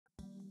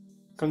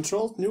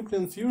Controlled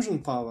nuclear fusion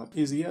power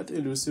is yet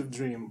elusive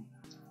dream.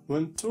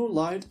 When two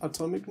light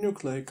atomic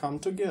nuclei come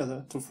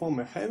together to form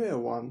a heavier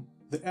one,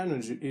 the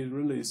energy is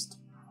released.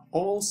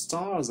 All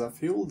stars are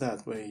fueled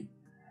that way.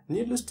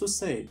 Needless to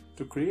say,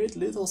 to create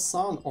little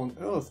sun on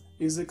Earth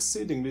is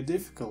exceedingly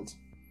difficult.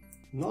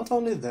 Not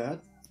only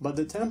that, but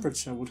the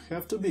temperature would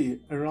have to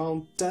be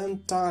around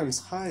 10 times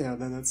higher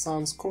than at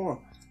Sun's core,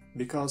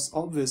 because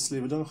obviously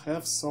we don't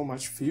have so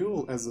much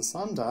fuel as the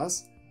Sun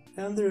does,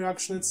 and the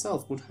reaction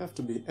itself would have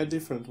to be a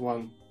different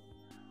one.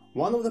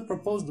 One of the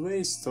proposed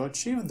ways to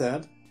achieve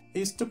that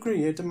is to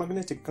create a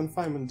magnetic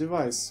confinement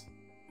device.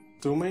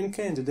 Two main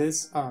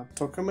candidates are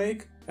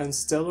Tokamak and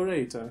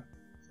Stellarator.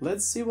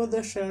 Let's see what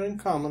they share in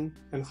common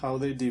and how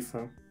they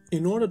differ.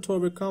 In order to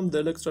overcome the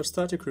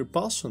electrostatic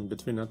repulsion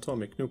between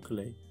atomic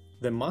nuclei,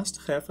 they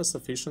must have a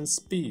sufficient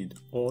speed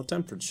or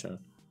temperature.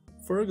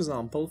 For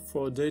example,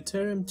 for the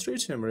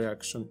deuterium-tritium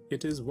reaction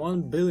it is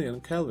 1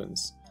 billion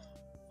kelvins.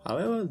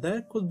 However,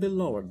 that could be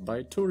lowered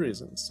by two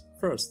reasons.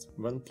 First,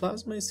 when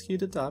plasma is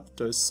heated up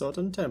to a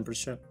certain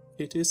temperature,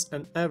 it is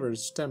an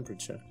average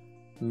temperature,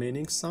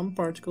 meaning some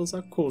particles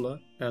are cooler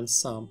and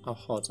some are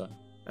hotter.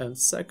 And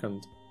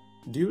second,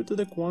 due to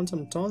the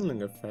quantum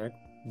tunneling effect,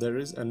 there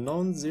is a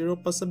non-zero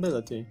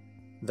possibility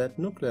that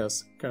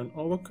nucleus can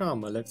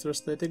overcome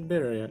electrostatic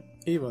barrier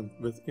even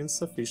with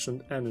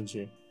insufficient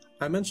energy.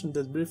 I mentioned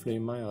this briefly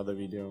in my other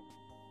video.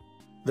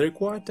 The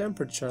required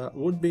temperature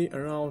would be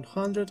around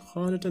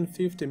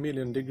 100–150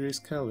 million degrees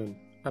Kelvin.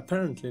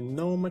 Apparently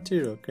no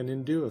material can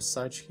endure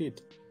such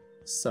heat.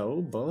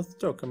 So both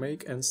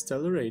Tokamak and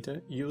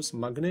Stellarator use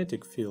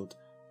magnetic field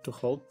to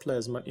hold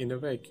plasma in a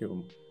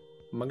vacuum.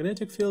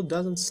 Magnetic field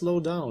doesn't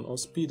slow down or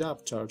speed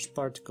up charged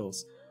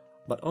particles,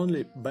 but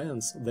only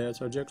bends their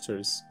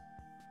trajectories.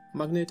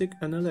 Magnetic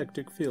and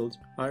electric field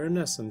are in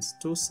essence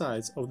two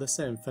sides of the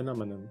same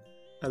phenomenon.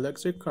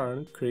 Electric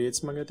current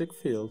creates magnetic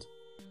field,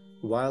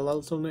 while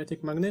alternating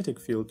magnetic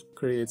field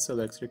creates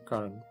electric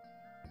current.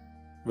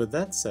 With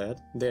that said,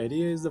 the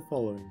idea is the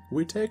following.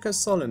 We take a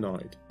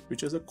solenoid,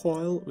 which is a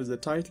coil with a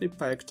tightly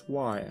packed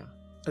wire.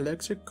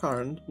 Electric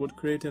current would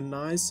create a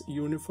nice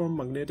uniform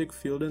magnetic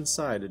field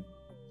inside it.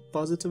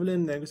 Positively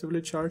and negatively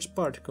charged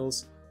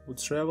particles would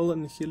travel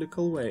in a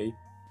helical way.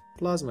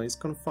 Plasma is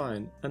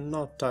confined and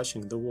not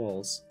touching the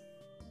walls.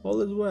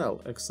 All is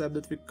well, except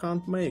that we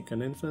can't make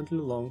an infinitely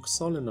long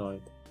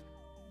solenoid.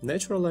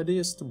 Natural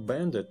idea is to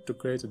bend it to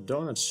create a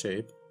donut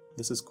shape.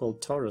 This is called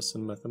torus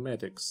in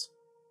mathematics.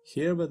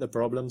 Here where the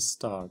problems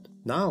start.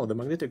 Now the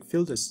magnetic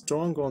field is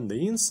strong on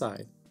the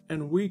inside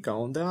and weaker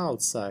on the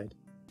outside.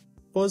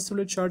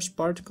 Positively charged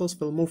particles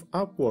will move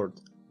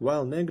upward,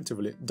 while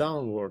negatively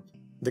downward.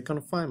 The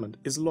confinement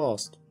is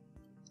lost.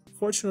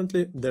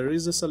 Fortunately, there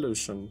is a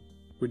solution.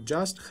 We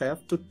just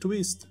have to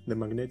twist the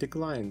magnetic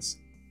lines.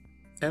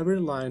 Every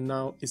line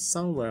now is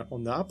somewhere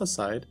on the upper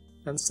side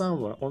and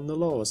somewhere on the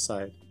lower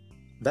side.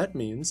 That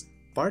means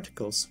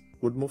particles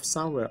would move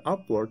somewhere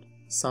upward,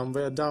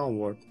 somewhere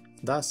downward,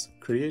 thus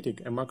creating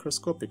a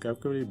macroscopic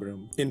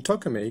equilibrium. In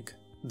Tokamak,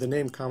 the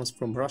name comes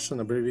from Russian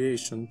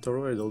abbreviation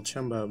toroidal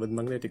chamber with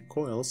magnetic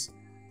coils.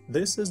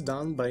 This is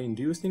done by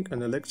inducing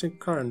an electric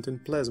current in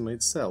plasma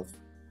itself.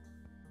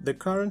 The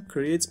current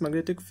creates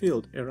magnetic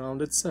field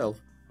around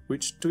itself,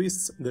 which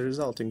twists the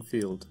resulting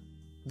field.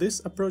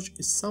 This approach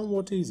is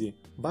somewhat easy,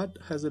 but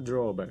has a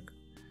drawback.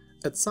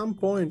 At some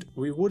point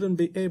we wouldn't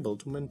be able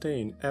to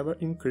maintain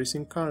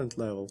ever-increasing current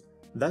level.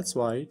 That's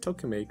why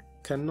Tokamak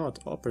cannot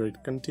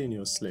operate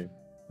continuously.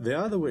 The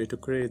other way to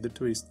create the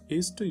twist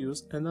is to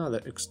use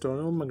another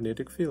external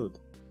magnetic field.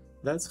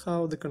 That's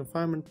how the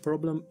confinement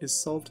problem is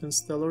solved in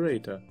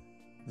Stellarator.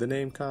 The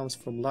name comes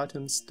from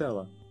Latin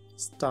stella,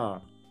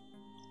 star.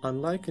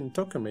 Unlike in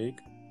Tokamak,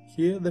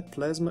 here the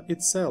plasma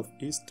itself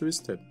is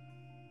twisted.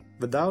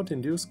 Without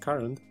induced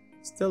current,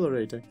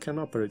 Stellarator can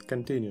operate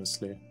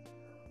continuously.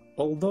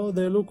 Although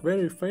they look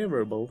very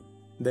favorable,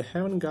 they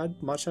haven't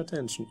got much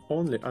attention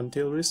only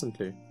until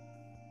recently.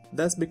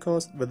 That's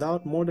because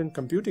without modern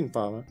computing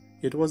power,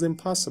 it was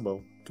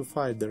impossible to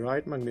find the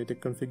right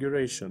magnetic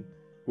configuration,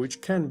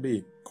 which can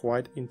be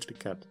quite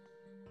intricate.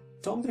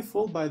 Don't be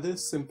fooled by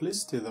this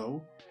simplicity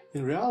though.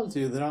 In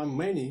reality, there are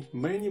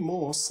many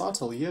more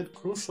subtle yet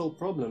crucial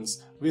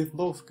problems with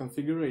both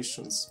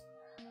configurations.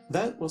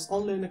 That was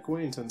only an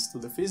acquaintance to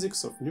the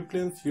physics of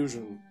nuclear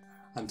fusion.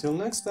 Until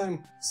next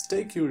time,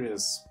 stay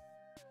curious!